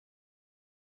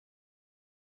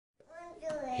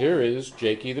Here is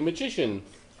Jakey the magician.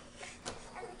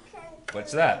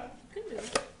 What's that?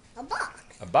 A box.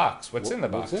 A box. What's in the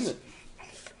box? What's in it?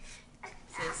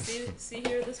 So see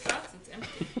here, this box, it's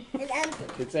empty. It's empty.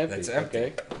 It's empty. It's empty.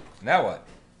 Okay. Now what?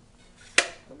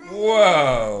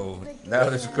 Whoa! Now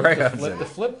there's crayons Flip in the it.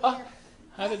 flip. Oh,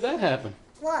 how did that happen?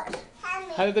 What?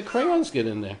 How did the crayons get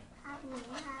in there?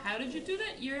 How did you do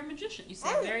that? You're a magician. You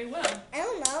said very well. I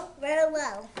don't know very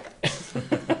well. This is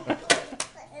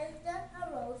the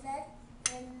roses,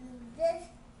 and this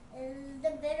is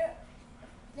the bitter.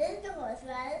 This is the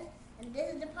horseradish, and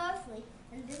this is the parsley,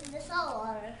 and this is the salt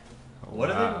water. What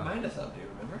do they remind us of? Do you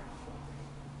remember?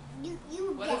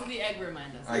 You What guess. does the egg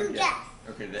remind us I of? You guess. guess.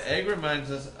 Okay, the egg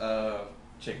reminds us of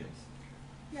chickens.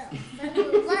 No,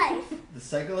 circle of life. The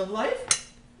cycle of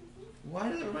life? Why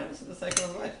does it remind us of the cycle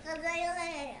of life? Because they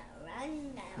like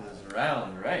run down. Because it's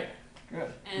round, right?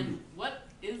 Good. And what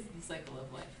is the cycle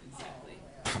of life exactly?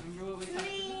 Remember what we talked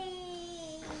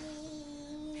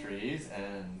about? Trees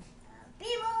and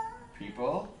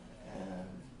People. and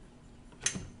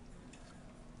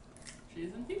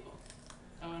Trees and people.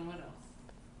 Oh, and what else?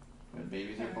 when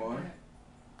babies are born.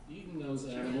 Eating those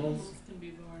Animals can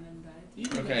be born and die.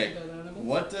 Eating Okay, those animals.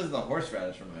 what does the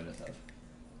horseradish remind us of?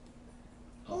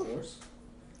 A horse.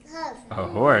 A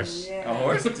horse. A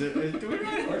horse? Do we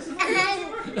ride horses?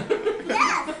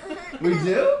 Yes. We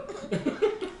do?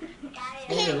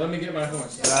 Here, let me get my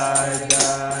horse.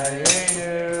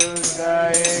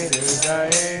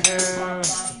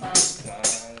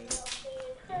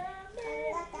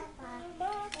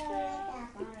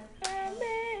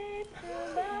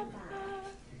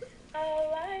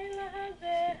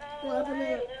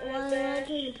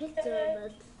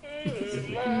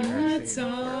 That's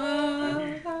all.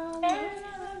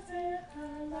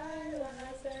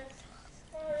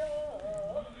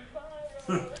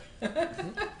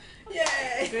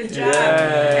 Yay! Good job.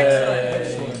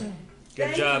 Excellent.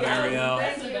 Good job, Ariel.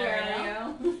 Thank you,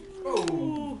 Ariel.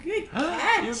 Oh, good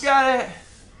catch. You got it.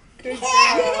 Good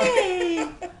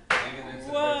job.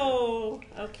 Whoa.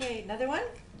 Okay, another one?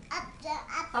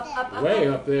 Up. Way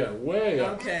up there. Way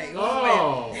up. Okay.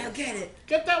 Oh. Now get it.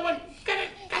 Get that one. Get it.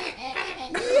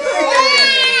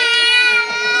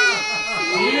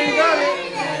 You got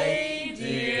it.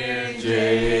 Dear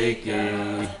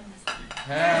Jakey,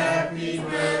 Happy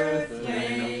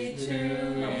birthday to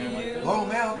you. Blow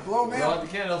them out, blow them out. the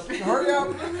candles. Hurry up.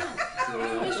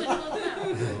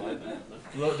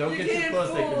 Don't get too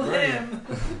close, they can burn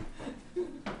you.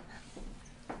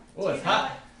 Oh, it's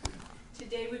hot.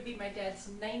 Today would be my dad's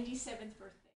 97th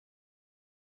birthday.